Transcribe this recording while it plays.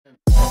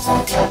Hey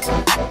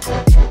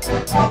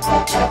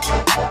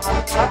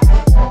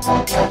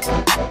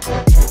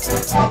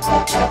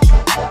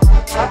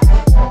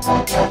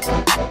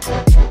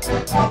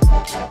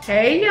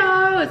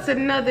y'all, it's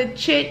another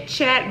chit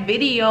chat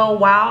video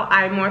while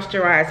I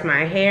moisturize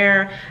my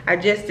hair. I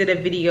just did a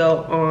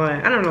video on,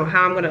 I don't know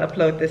how I'm gonna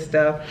upload this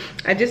stuff.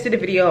 I just did a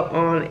video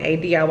on a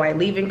DIY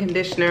leave-in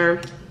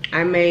conditioner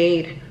I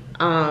made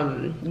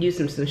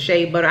using some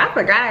shea butter. I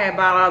forgot I had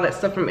bought all that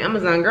stuff from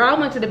Amazon. Girl, I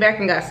went to the back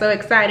and got so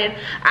excited.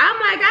 I'm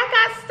like, I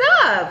got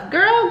stuff.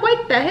 Girl,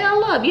 wake the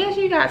hell up. Yes,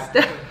 you got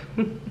stuff.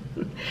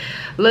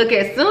 Look,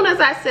 as soon as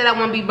I said I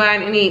won't be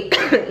buying any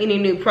any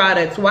new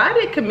products, why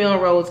did Camille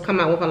Rose come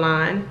out with a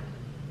line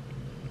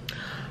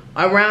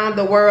around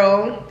the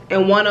world?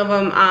 And one of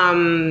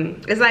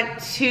them is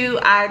like 2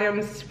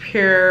 items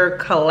per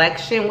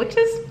collection, which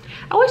is,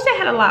 I wish they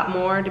had a lot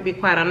more, to be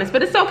quite honest,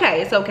 but it's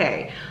okay, it's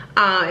okay.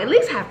 At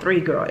least have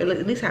 3, girl,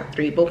 at least have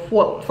 3. But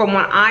from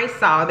what I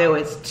saw, there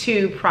was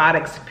 2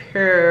 products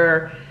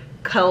per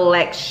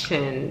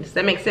collection. Does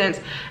that make sense?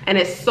 And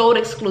it's sold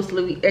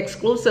exclusively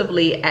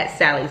at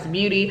Sally's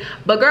Beauty.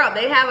 But girl,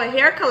 they have a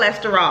hair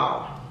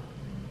cholesterol.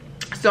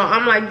 So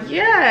I'm like,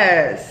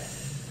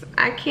 yes,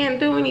 I can't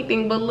do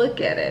anything but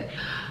look at it.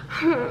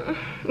 I'm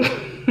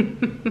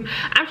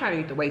trying to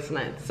eat the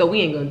waistline, so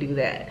we ain't gonna do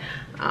that.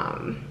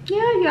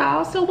 Yeah,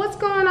 y'all, so what's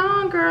going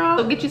on, girl?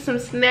 So get you some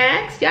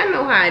snacks. Y'all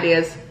know how it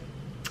is.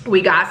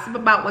 We gossip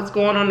about what's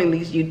going on in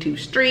these YouTube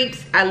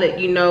streets. I let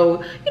you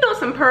know,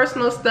 some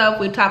personal stuff.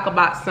 We talk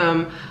about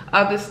some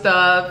other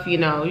stuff, you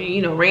know,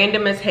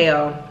 random as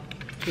hell.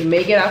 We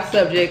may get off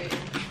subject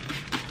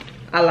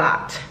a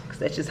lot, because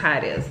that's just how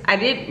it is. I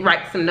did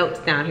write some notes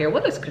down here.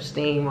 What does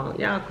Christine want?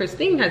 Y'all,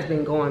 Christine has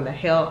been going the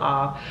hell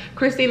off.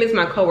 Christine is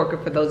my coworker,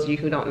 for those of you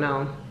who don't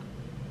know.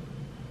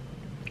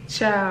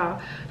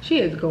 Child, she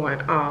is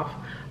going off.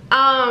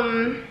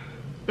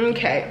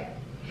 Okay.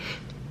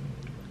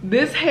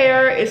 This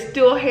hair is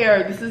still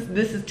hair. This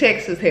is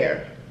Texas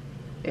hair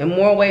in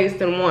more ways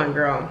than one,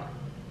 girl.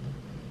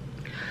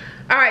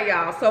 All right,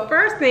 y'all, so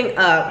first thing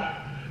up,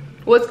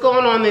 what's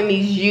going on in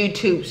these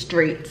YouTube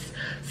streets?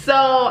 So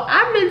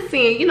I've been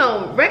seeing,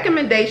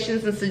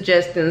 recommendations and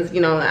suggestions.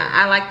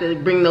 I like to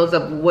bring those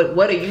up.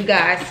 What are you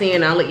guys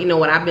seeing? I'll let you know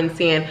what I've been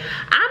seeing.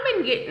 I've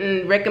been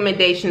getting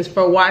recommendations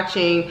for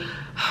watching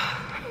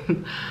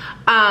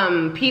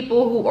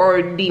people who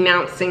are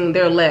denouncing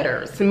their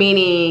letters,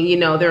 meaning,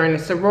 they're in a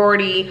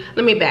sorority.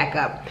 Let me back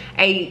up.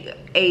 A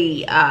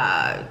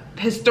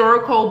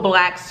historical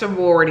black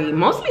sorority,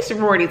 mostly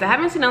sororities. I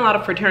haven't seen a lot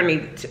of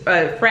fraternity,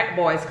 frat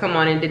boys come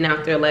on and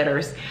denounce their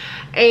letters.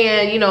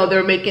 And,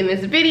 they're making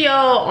this video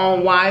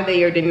on why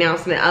they are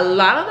denouncing it. A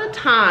lot of the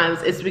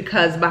times it's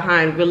because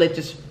behind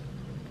religious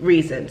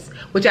reasons,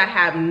 which I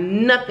have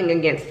nothing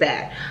against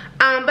that.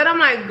 But I'm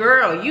like,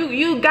 girl,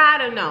 you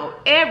gotta know,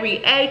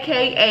 every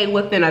AKA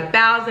within a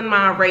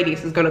 1,000-mile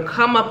radius is gonna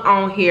come up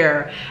on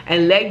here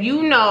and let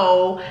you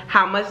know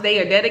how much they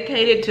are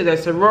dedicated to their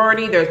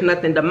sorority. There's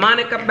nothing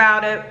demonic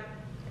about it.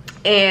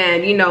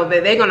 And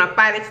that they're gonna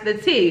fight it to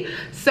the T.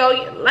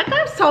 So like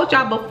I've told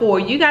y'all before,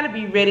 you gotta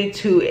be ready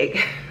to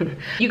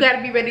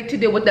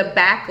deal with the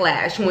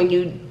backlash when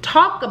you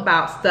talk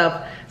about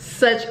stuff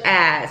such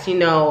as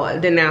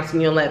denouncing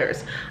your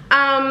letters.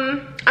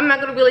 I'm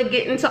not gonna really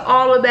get into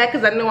all of that,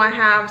 because I know I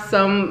have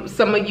some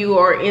of you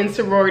are in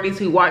sororities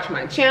who watch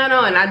my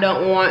channel, and I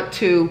don't want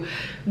to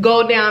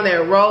go down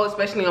that road,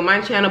 especially on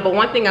my channel. But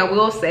one thing I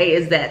will say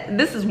is that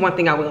this is one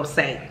thing I will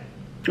say,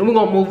 and we're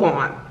gonna move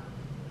on.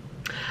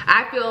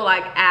 I feel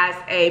like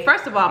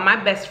first of all, my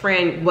best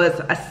friend was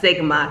a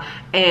Sigma,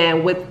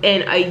 and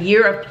within a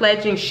year of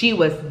pledging, she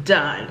was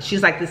done.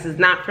 She's like, this is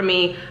not for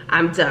me,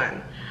 I'm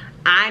done.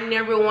 I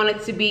never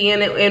wanted to be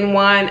in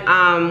one.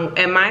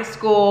 At my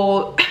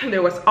school,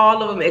 there was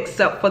all of them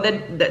except for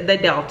the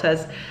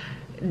Deltas.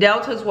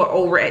 Deltas were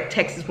over at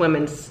Texas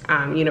Women's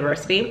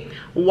University.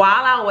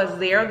 While I was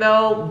there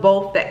though,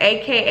 both the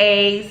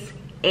AKAs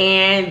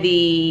and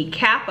the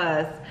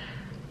Kappas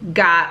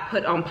got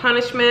put on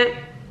punishment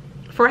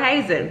for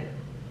hazing.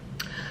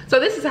 So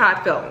this is how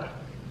I feel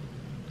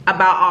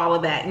about all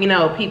of that,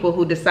 people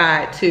who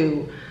decide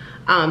to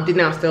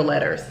denounce their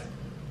letters.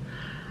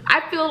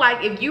 I feel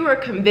like if you are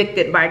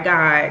convicted by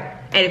God,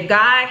 and if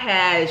God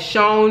has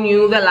shown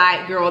you the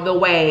light, girl, the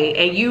way,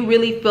 and you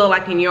really feel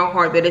like in your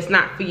heart that it's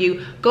not for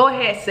you, go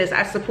ahead, sis,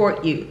 I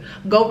support you.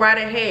 Go right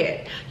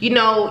ahead.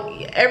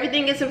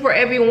 Everything isn't for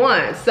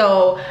everyone.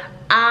 So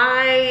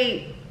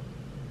I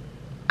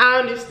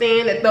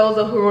understand that those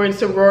who are in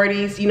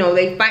sororities,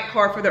 they fight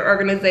hard for their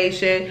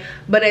organization,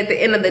 but at the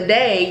end of the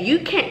day, you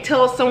can't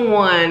tell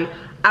someone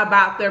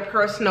about their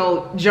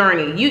personal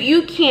journey.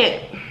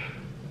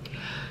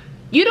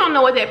 You don't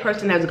know what that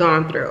person has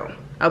gone through,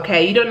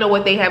 okay? You don't know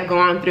what they have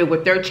gone through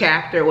with their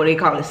chapter, what they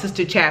call a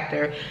sister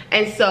chapter.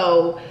 And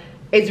so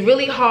it's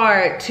really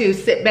hard to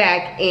sit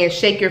back and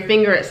shake your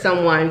finger at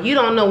someone. You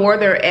don't know where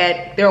they're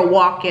at, their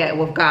walk at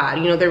with God,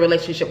 you know, their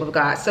relationship with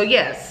God. So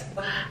yes,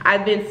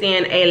 I've been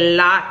seeing a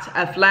lot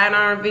of flat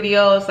iron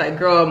videos. Like,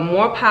 girl,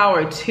 more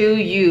power to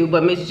you.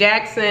 But Miss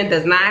Jackson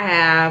does not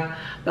have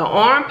the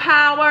arm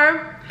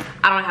power.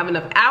 I don't have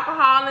enough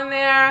alcohol in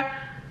there.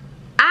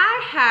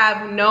 I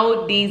have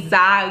no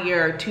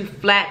desire to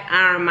flat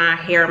iron my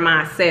hair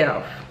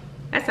myself.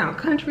 That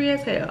sounds country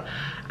as hell.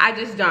 I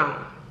just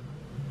don't.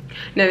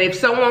 Now, if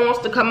someone wants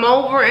to come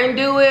over and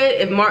do it,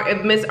 if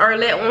Miss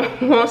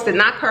Arlette wants to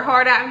knock her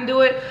heart out and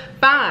do it,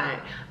 fine.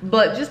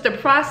 But just the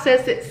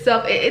process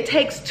itself, it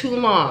takes too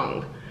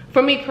long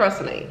for me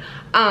personally.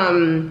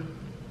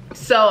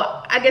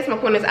 So I guess my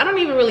point is, I don't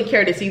even really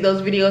care to see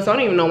those videos. So I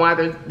don't even know why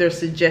they're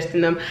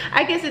suggesting them.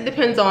 I guess it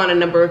depends on a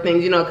number of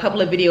things. You know, a couple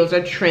of videos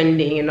are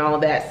trending and all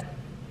that.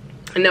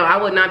 No, I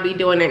would not be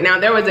doing it. Now,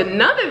 there was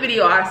another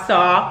video I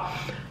saw.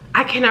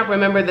 I cannot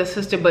remember the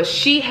sister, but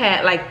she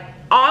had like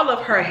all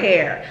of her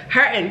hair,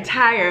 her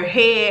entire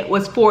head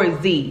was for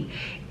Z.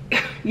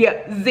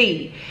 Yeah,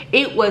 Z.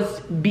 It was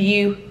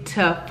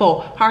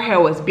beautiful. Her hair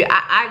was beautiful.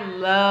 I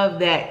love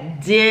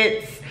that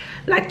dense,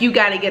 like you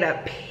gotta get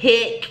a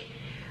pick.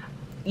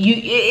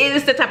 It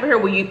is the type of hair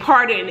where you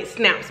part it and it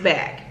snaps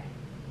back.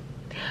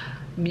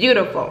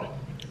 Beautiful.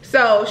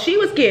 So she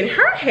was getting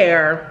her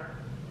hair,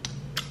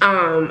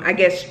 I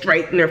guess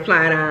straightened or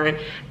flat iron.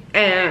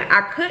 And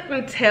I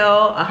couldn't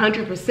tell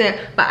 100%,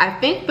 but I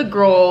think the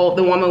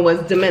woman was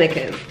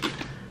Dominican,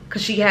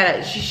 cause she had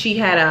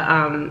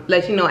a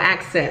Latino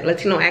accent,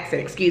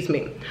 excuse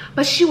me.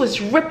 But she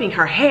was ripping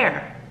her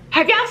hair.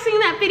 Have y'all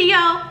seen that video?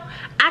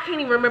 I can't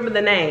even remember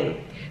the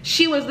name.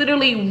 She was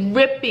literally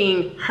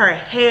ripping her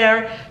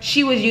hair.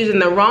 She was using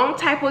the wrong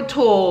type of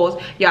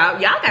tools. Y'all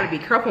gotta be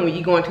careful when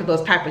you go into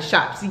those type of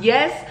shops.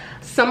 Yes,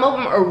 some of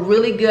them are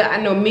really good. I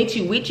know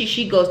Michi Witchy,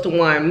 she goes to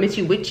one.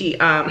 Michi Witchy,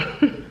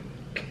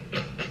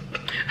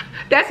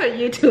 that's her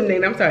YouTube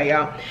name. I'm sorry,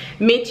 y'all.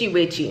 Michi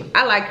Witchy.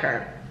 I like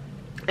her.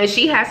 And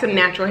she has some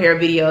natural hair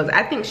videos.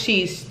 I think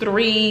she's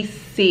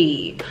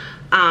 3C.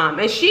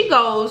 And she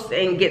goes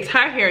and gets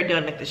her hair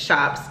done at the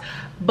shops.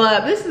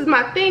 But this is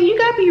my thing. You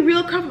gotta be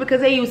real careful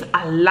because they use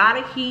a lot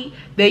of heat.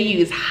 They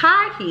use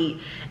high heat.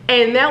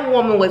 And that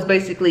woman was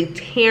basically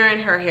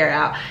tearing her hair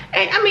out.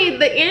 And I mean,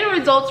 the end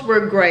results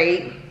were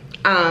great.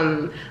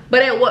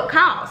 But at what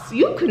cost?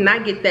 You could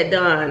not get that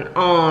done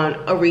on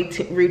a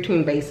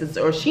routine basis,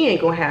 or she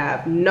ain't gonna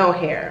have no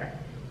hair.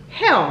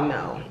 Hell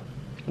no.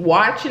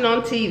 Watching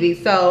on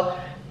TV. So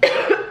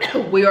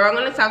we are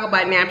gonna talk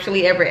about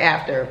naturally ever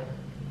after.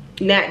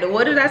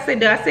 What did I say?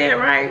 Did I say it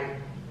right?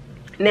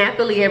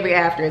 Naturally ever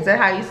after. Is that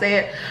how you say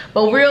it?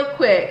 But real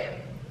quick,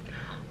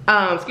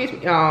 excuse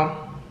me,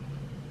 y'all.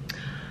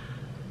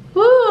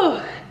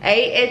 Woo.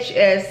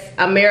 AHS,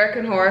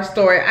 American Horror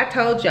Story. I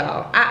told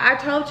y'all. I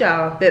told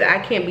y'all that I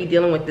can't be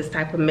dealing with this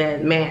type of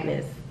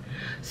madness.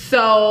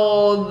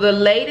 So the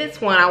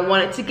latest one I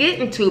wanted to get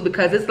into,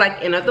 because it's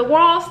like end of the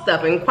world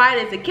stuff, and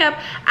quiet as it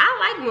kept.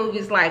 I like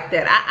movies like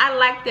that. I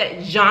like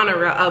that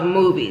genre of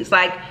movies.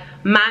 Like,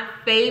 my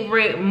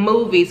favorite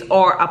movies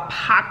are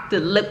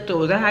apocalyptic.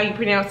 Is that how you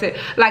pronounce it?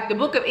 Like The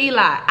Book of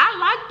Eli. I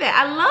like that.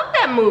 I love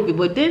that movie.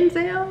 With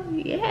Denzel,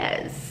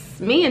 yes.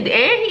 Me and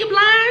he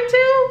blind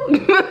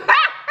too.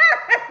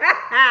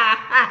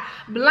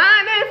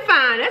 Blind and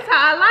fine. That's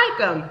how I like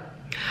them.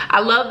 I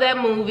love that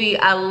movie.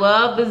 I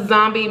love the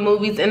zombie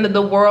movies, end of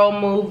the world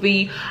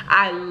movie.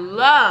 I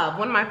love,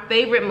 one of my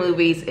favorite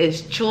movies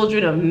is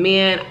Children of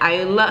Men.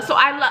 I love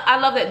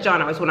that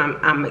genre is what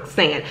I'm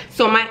saying.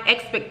 So my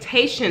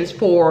expectations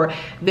for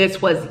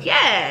this was,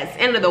 yes,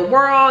 end of the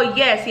world,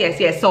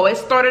 yes. So it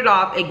started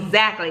off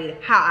exactly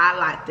how I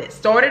liked it.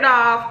 Started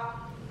off,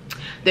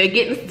 they're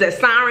getting, the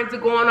sirens are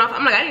going off.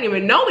 I'm like, I didn't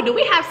even know. Do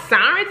we have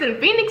sirens in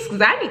Phoenix?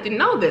 Because I need to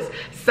know this.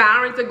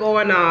 Sirens are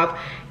going off,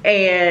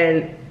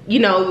 and you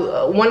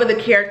know, one of the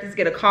characters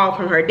get a call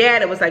from her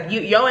dad. It was like,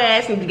 your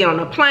ass needs to get on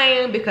a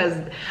plane because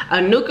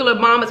a nuclear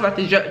bomb is about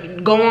to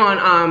go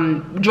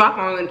on, drop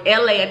on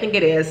LA, I think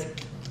it is.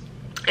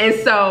 And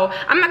so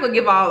I'm not gonna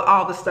give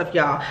all the stuff,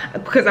 y'all,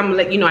 because I'm gonna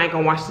let you know I ain't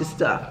gonna watch this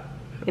stuff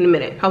in a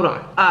minute. Hold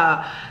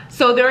on.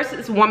 So there's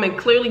this woman,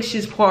 clearly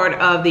she's part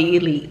of the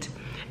elite.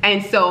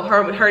 And so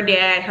her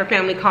dad, her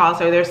family calls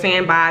her, they're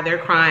saying bye, they're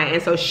crying.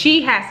 And so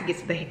she has to get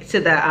to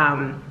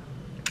the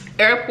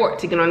airport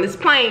to get on this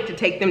plane to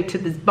take them to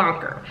this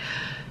bunker.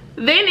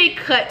 Then it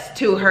cuts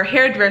to her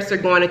hairdresser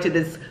going into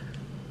this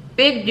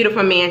big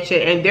beautiful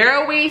mansion, and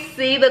there we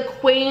see the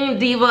queen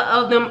diva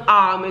of them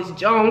all, Miss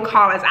Joan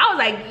Collins. I was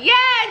like,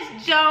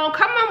 yes, Joan,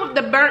 come on with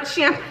the burnt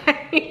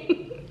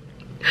champagne.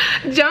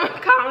 Joan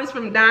Collins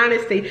from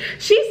Dynasty.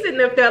 She's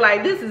sitting up there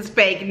like, this is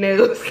fake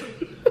news.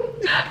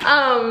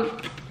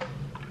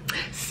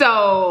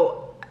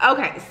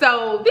 Okay,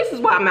 so this is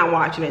why I'm not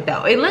watching it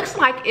though. It looks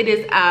like it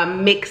is a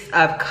mix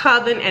of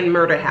Coven and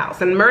Murder House.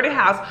 And Murder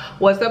House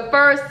was the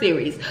first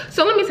series.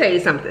 So let me tell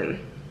you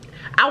something.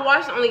 I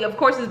watched only, of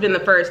course it's been the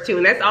first two,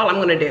 and that's all I'm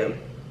gonna do.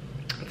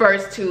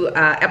 First two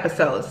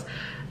episodes.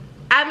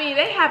 I mean,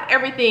 they have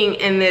everything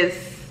in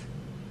this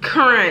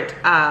current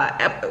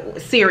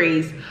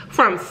series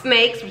from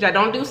snakes, which I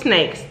don't do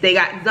snakes. They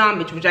got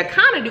zombies, which I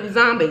kind of do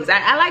zombies.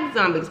 I like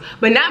zombies,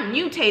 but not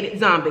mutated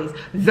zombies.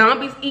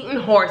 Zombies eating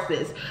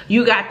horses.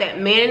 You got that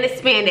man in the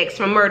spandex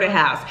from Murder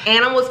House.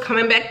 Animals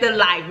coming back to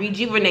life,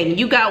 rejuvenating.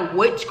 You got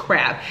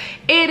witchcraft.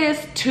 It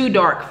is too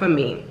dark for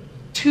me.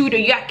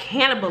 You got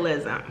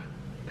cannibalism.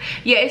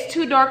 Yeah, it's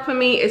too dark for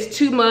me. It's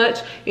too much.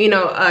 You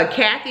know,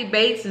 Kathy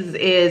Bates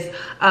is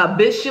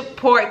Bishop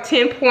Part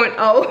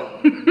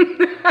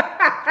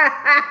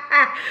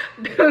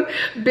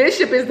 10.0.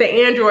 Bishop is the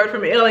android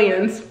from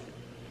Aliens.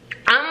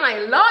 I'm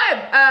like,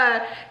 Lord,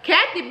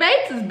 Kathy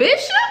Bates is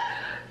Bishop?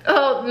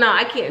 Oh, no,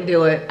 I can't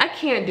do it. I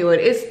can't do it.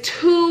 It's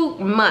too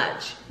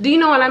much. Do you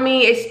know what I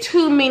mean? It's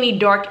too many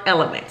dark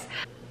elements.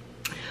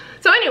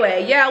 So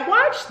anyway, yeah, I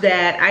watched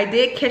that. I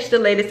did catch the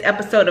latest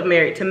episode of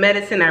Married to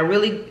Medicine.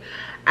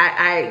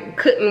 I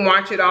couldn't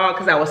watch it all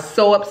because I was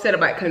so upset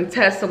about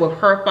Contessa with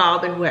her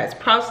father who has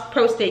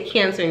prostate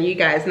cancer. And you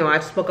guys know I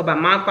spoke about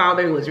my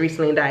father who was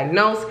recently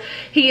diagnosed.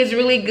 He is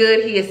really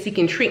good. He is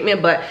seeking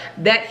treatment, but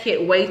that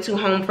hit way too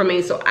home for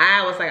me. So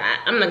I was like,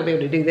 I'm not gonna be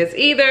able to do this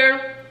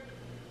either.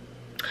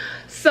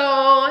 So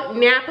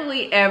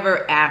Nappily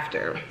Ever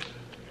After.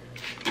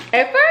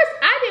 At first,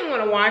 I didn't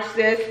want to watch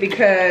this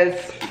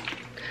because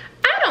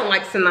I don't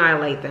like Sanaa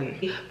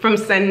Lathan. From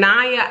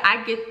Sanaa,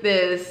 I get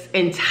this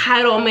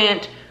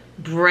entitlement,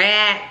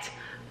 brat,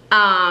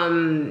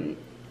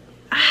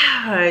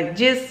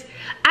 just,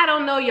 I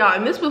don't know, y'all.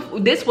 And this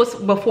was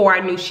before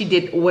I knew she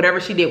did whatever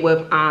she did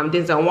with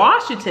Denzel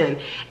Washington.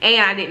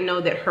 And I didn't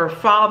know that her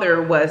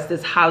father was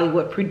this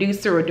Hollywood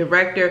producer or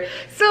director.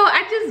 So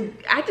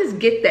I just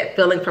get that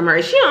feeling from her.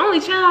 Is she an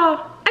only child?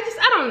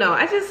 I don't know.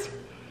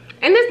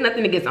 And there's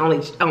nothing against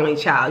only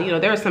child. You know,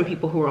 there are some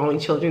people who are only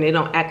children. They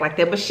don't act like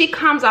that. But she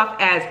comes off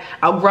as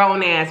a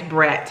grown-ass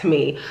brat to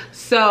me.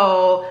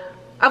 So,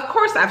 of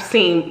course, I've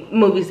seen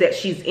movies that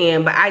she's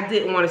in, but I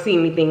didn't want to see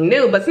anything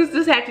new. But since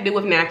this had to do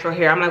with natural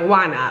hair, I'm like,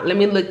 why not? Let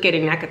me look at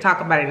it and I could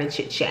talk about it in a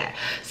chit chat.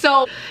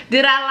 So,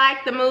 did I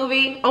like the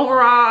movie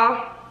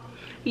overall?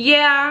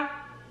 Yeah.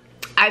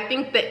 I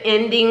think the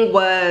ending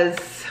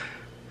was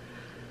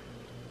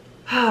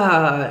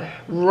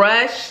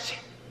rushed.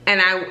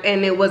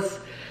 And it was,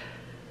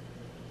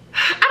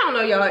 I don't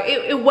know, y'all.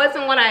 It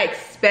wasn't what I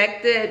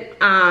expected.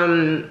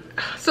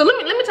 So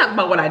let me talk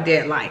about what I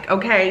did like,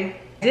 okay?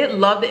 I did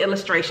love the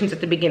illustrations at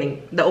the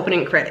beginning, the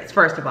opening credits,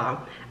 first of all.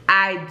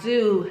 I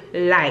do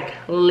like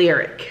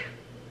Lyric,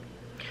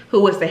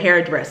 who was the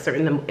hairdresser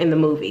in the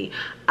movie.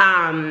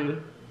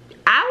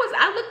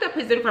 I looked up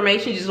his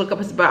information, just look up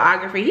his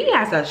biography. He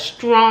has a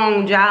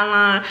strong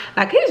jawline.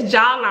 Like, his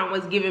jawline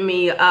was giving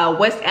me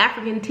West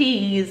African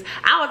teas.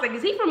 I was like,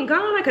 is he from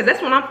Ghana? Because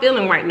that's what I'm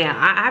feeling right now.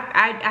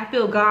 I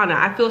feel Ghana.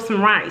 I feel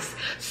some rice.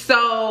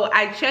 So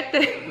I checked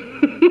it.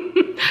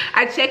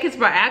 I checked his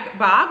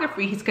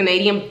biography. He's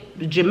Canadian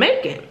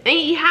Jamaican. And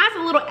he has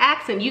a little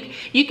accent.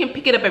 You can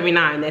pick it up every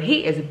now and then.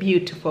 He is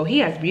beautiful. He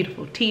has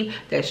beautiful teeth,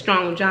 that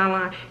strong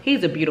jawline.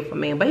 He's a beautiful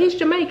man, but he's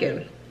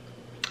Jamaican.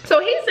 So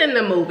he's in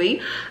the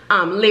movie,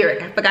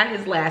 Lyric. I forgot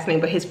his last name,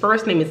 but his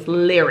first name is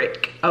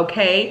Lyric,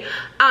 okay?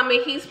 And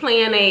he's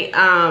playing a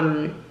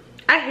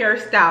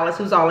hairstylist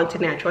who's all into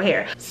natural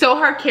hair. So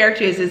her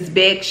character is this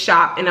big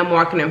shop in a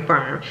marketing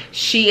firm.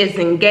 She is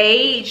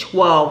engaged,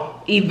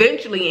 well,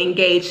 eventually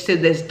engaged to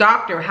this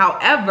doctor.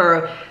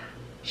 However,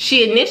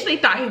 she initially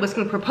thought he was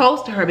going to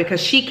propose to her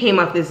because she came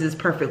up as this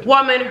perfect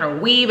woman. Her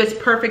weave is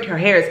perfect. Her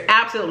hair is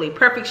absolutely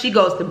perfect. She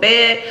goes to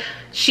bed.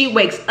 She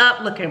wakes up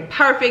looking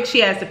perfect.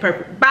 She has the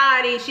perfect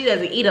body. She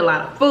doesn't eat a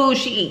lot of food.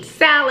 She eats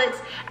salads.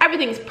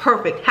 Everything's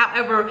perfect.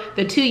 However,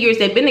 the 2 years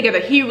they've been together,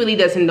 he really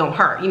doesn't know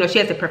her. You know, she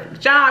has a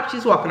perfect job.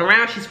 She's walking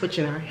around. She's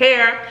switching her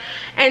hair.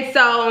 And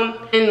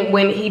so, and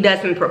when he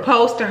doesn't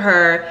propose to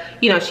her,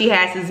 you know, she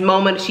has this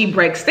moment. She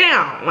breaks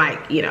down. Like,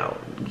 you know,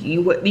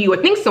 you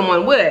would think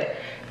someone would.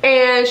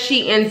 And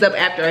she ends up,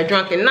 after a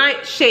drunken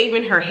night,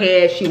 shaving her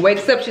head. She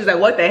wakes up, she's like,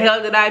 what the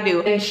hell did I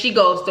do? And she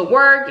goes to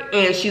work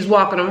and she's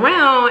walking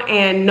around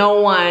and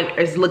no one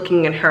is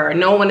looking at her.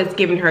 No one is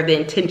giving her the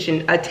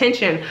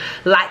attention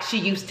like she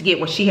used to get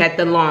when she had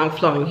the long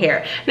flowing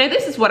hair. Now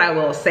this is what I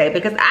will say,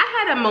 because I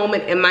had a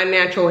moment in my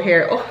natural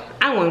hair,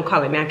 I wouldn't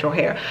call it natural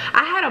hair.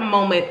 I had a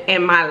moment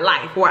in my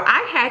life where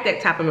I had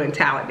that type of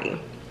mentality.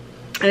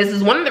 And this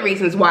is one of the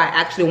reasons why I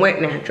actually went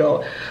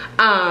natural.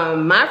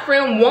 My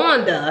friend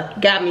Wanda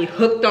got me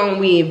hooked on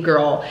weave,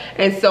 girl.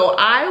 And so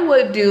I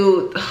would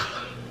do,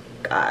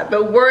 God,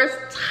 the worst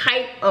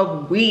type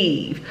of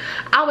weave.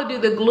 I would do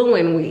the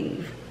glue-in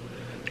weave.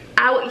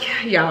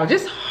 Y'all,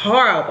 just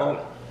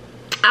horrible.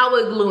 I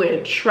would glue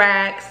in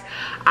tracks.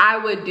 I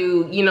would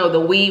do, you know, the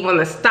weave on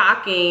the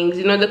stockings,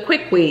 you know, the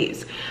quick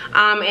weaves.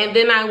 And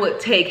then I would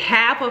take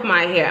half of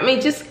my hair. I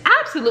mean, just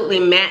absolutely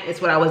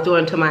madness what I was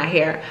doing to my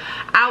hair.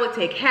 I would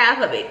take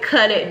half of it,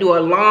 cut it, do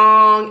a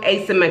long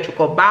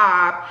asymmetrical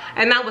bob,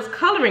 and I was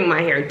coloring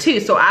my hair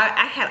too. So I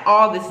had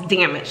all this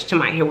damage to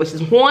my hair, which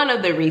is one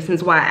of the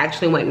reasons why I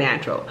actually went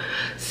natural.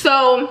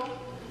 So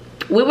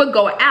we would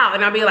go out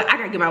and I'd be like, I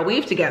gotta get my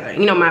weave together.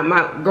 You know,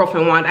 my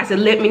girlfriend wanted, I said,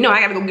 let me know,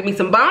 I gotta go get me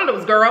some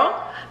bundles,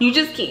 girl. You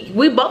just keep,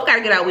 we both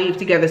gotta get our weave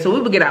together. So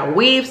we would get our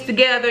weaves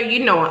together,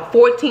 you know,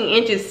 14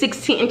 inches,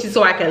 16 inches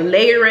so I could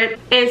layer it.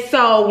 And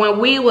so when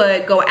we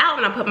would go out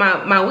and I put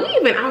my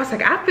weave in, I was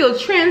like, I feel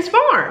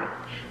transformed.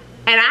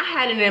 And I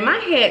had it in my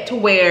head to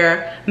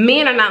where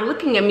men are not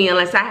looking at me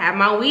unless I have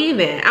my weave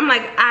in. I'm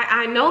like,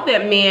 I know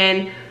that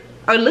men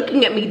are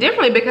looking at me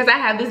differently because I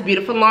have this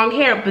beautiful long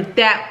hair, but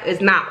that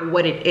is not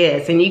what it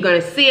is. And you're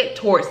gonna see it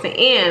towards the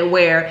end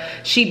where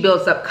she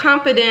builds up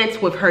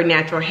confidence with her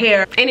natural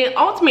hair. And it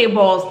ultimately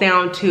boils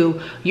down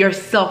to your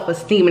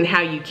self-esteem and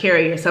how you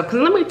carry yourself. Because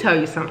let me tell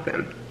you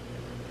something.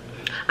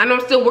 I know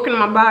I'm still working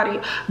on my body,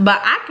 but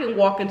I can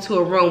walk into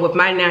a room with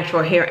my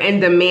natural hair and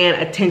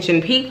demand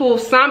attention.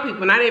 Some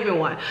people, not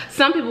everyone,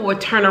 some people would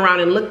turn around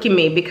and look at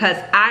me because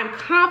I'm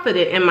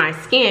confident in my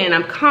skin.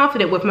 I'm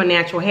confident with my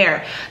natural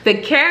hair.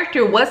 The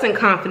character wasn't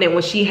confident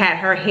when she had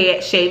her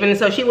head shaven, and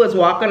so she was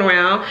walking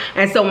around.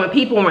 And so when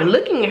people weren't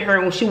looking at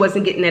her, when she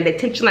wasn't getting that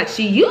attention like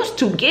she used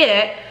to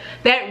get,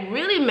 that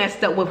really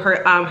messed up with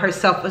her her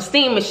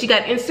self-esteem, and she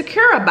got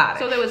insecure about it.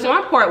 So there was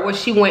one part where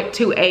she went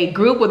to a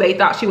group where they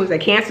thought she was a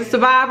cancer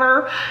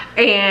survivor,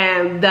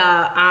 and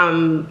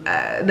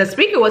the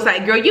speaker was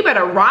like, girl, you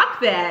better rock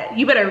that.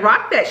 You better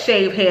rock that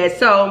shaved head.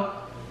 So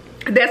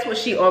that's what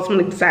she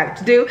ultimately decided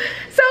to do.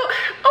 So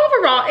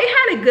overall,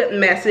 it had a good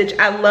message.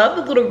 I love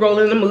the little girl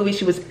in the movie.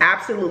 She was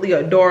absolutely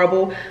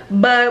adorable,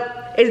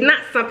 but it's not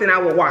something I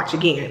would watch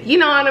again. You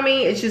know what I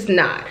mean? It's just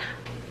not.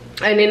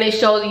 And then they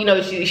show, you know,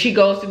 she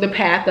goes through the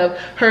path of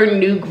her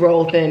new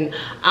growth, and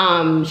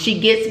she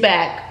gets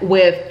back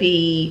with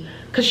the,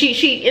 because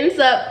she ends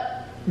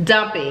up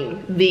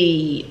dumping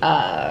the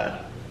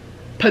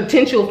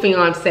potential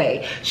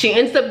fiance. She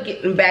ends up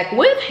getting back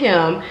with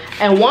him,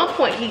 and one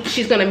point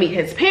she's gonna meet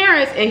his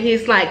parents, and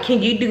he's like,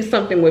 can you do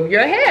something with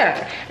your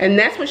hair? And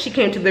that's when she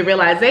came to the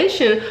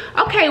realization,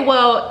 okay,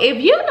 well, if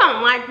you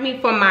don't like me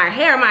for my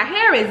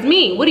hair is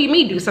me. What do you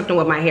mean do something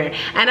with my hair?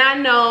 And I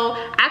know,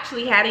 I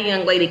actually had a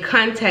young lady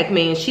contact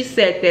me, and she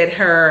said that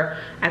her,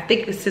 I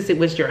think since it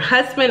was your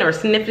husband or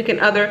significant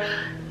other,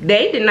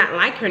 they did not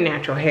like her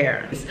natural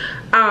hair.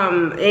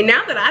 And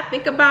now that I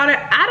think about it,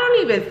 I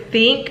don't even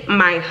think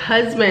my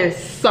husband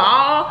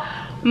saw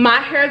my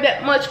hair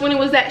that much when it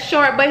was that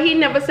short, but he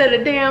never said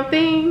a damn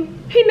thing.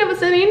 He never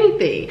said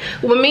anything.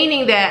 Well,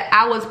 meaning that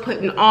I was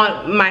putting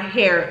on my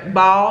hair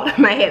bald,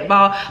 my head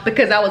bald,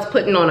 because I was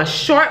putting on a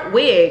short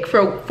wig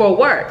for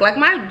work. Like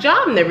my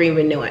job never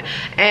even knew it.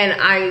 And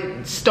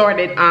I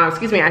started,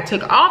 I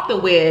took off the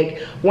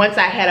wig once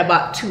I had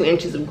about 2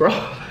 inches of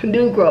growth,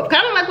 new growth.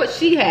 Kind of like what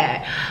she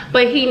had.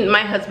 But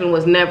my husband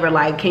was never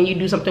like, can you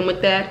do something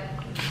with that?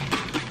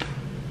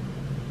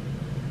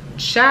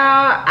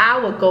 Child, I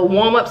would go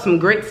warm up some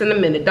grits in a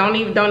minute. Don't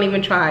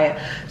even try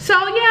it. So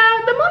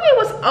yeah, the movie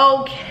was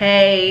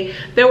okay.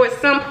 There were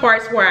some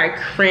parts where I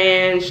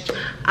cringed.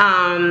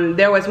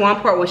 There was one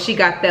part where she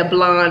got that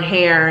blonde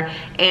hair,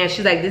 and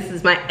she's like, this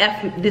is my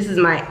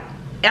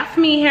F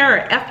me hair or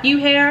F you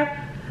hair.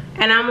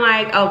 And I'm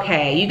like,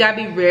 okay, you gotta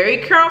be very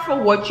careful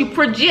what you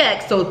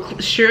project. So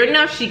sure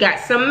enough, she got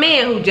some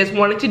man who just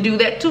wanted to do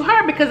that to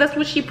her because that's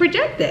what she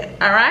projected,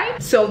 all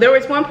right? So there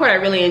was one part I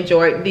really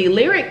enjoyed. The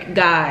lyric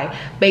guy,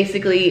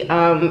 basically,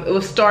 it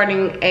was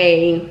starting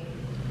a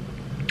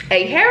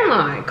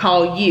hairline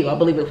called You, I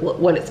believe is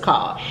what it's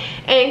called.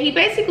 And he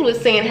basically was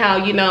saying how,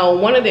 you know,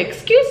 one of the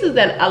excuses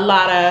that a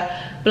lot of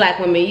Black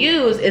women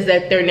use is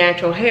that their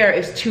natural hair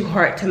is too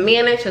hard to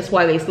manage. That's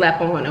why they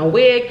slap on a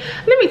wig.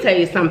 Let me tell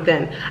you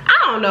something. I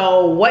don't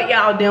know what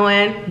y'all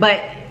doing, but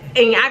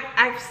and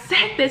I've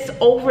said this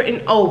over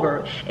and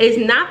over. It's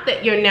not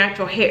that your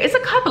natural hair, it's a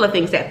couple of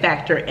things that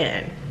factor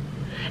in.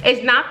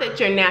 It's not that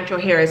your natural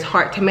hair is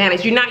hard to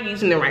manage. You're not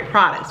using the right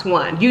products,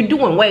 one. You're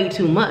doing way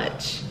too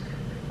much.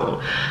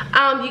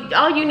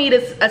 All you need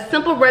is a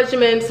simple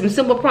regimen, some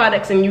simple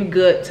products, and you're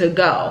good to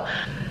go.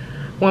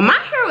 When my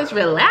hair was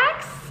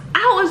relaxed,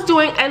 I was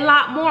doing a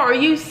lot more. Are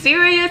you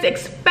serious?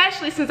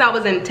 Especially since I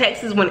was in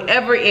Texas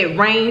whenever it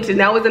rained, and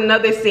that was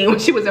another scene when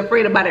she was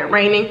afraid about it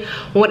raining.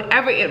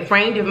 Whenever it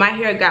rained, if my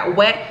hair got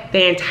wet,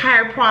 the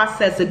entire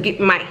process of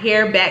getting my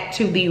hair back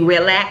to the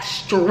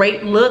relaxed,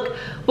 straight look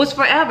was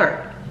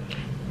forever.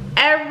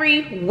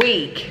 Every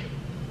week.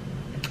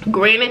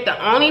 Granted,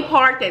 the only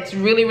part that's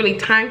really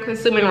time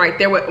consuming right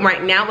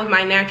now with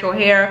my natural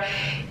hair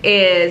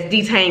is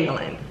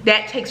detangling.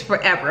 That takes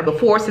forever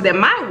before, so that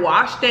my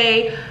wash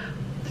day,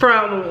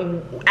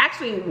 from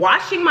actually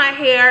washing my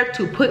hair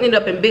to putting it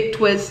up in big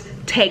twists,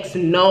 takes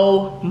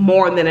no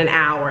more than an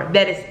hour.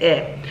 That is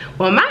it.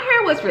 When my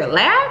hair was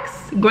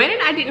relaxed, granted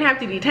I didn't have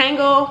to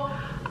detangle,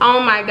 oh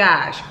my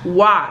gosh,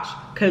 wash,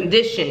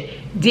 condition,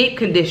 deep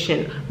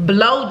condition,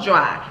 blow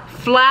dry,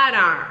 flat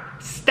iron,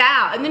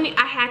 style, and then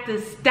I had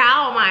to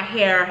style my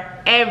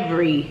hair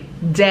every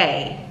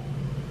day.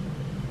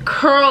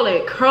 Curl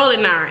it,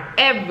 curling iron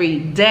every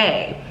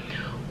day.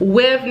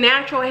 With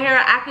natural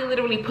hair, I can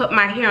literally put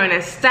my hair in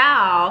a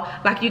style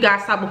like you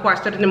guys saw before I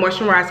started to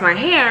moisturize my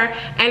hair,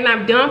 and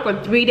I'm done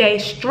for 3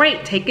 days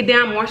straight. Take it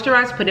down,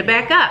 moisturize, put it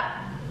back up.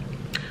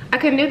 I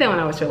couldn't do that when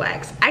I was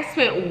relaxed. I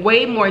spent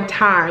way more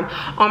time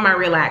on my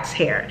relaxed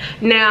hair.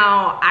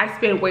 Now, I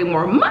spend way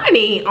more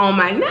money on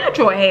my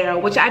natural hair,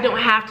 which I don't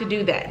have to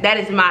do that. That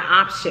is my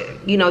option.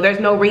 You know,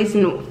 there's no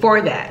reason for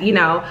that, you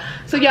know.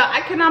 So y'all,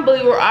 I cannot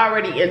believe we're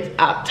already in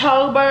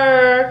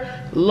October.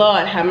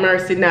 Lord have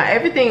mercy. Now,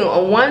 everything,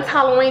 once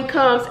Halloween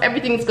comes,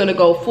 everything's gonna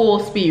go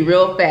full speed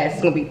real fast.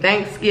 It's gonna be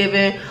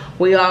Thanksgiving.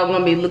 We all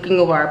gonna be looking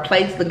over our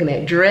plates, looking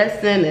at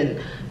dressing and,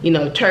 you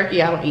know,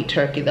 turkey. I don't eat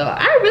turkey though.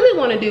 I really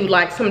want to do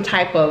like some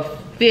type of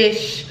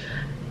fish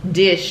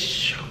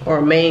dish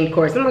or main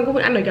course. I'm like,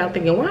 I know y'all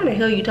thinking, why the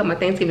hell are you talking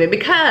about Thanksgiving?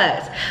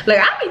 Because like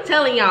I be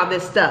telling y'all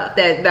this stuff,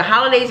 that the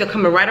holidays are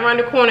coming right around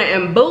the corner,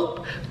 and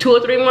boop, 2 or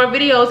 3 more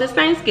videos, it's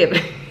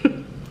Thanksgiving.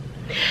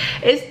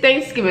 It's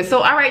Thanksgiving.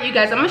 So all right, you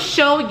guys, I'm gonna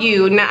show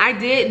you. Now I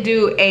did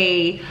do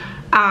a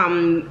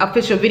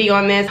official video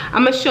on this.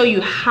 I'm gonna show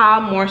you how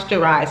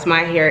moisturized my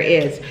hair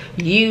is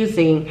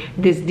using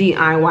this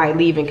DIY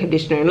leave-in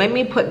conditioner. And let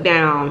me put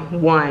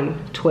down one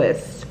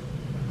twist.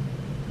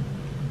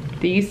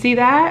 Do you see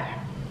that?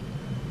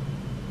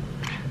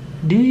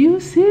 Do you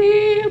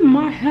see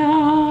my hair?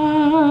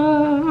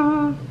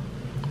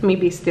 Let me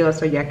be still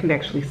so y'all can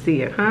actually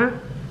see it, huh?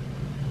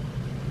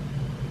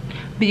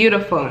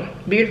 Beautiful,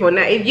 beautiful.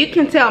 Now if you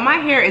can tell, my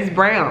hair is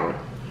brown.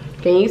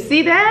 Can you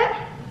see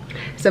that?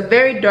 It's a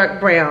very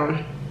dark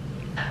brown.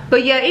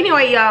 But yeah,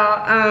 anyway,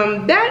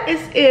 y'all, that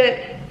is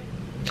it.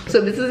 So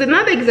this is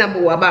another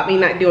example about me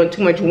not doing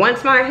too much.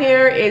 Once my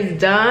hair is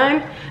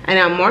done and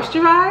I'm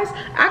moisturized,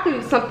 I can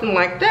do something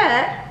like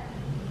that.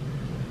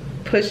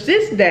 Push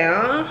this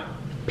down,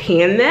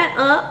 pin that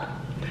up,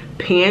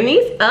 pin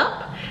these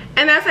up,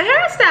 and that's a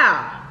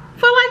hairstyle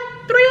for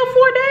like 3 or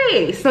 4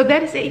 days. So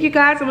that is it, you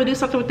guys. I'm gonna do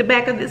something with the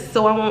back of this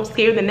so I won't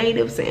scare the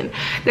natives. And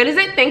that is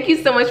it. Thank you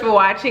so much for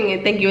watching,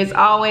 and thank you as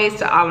always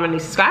to all of my new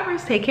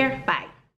subscribers. Take care. Bye.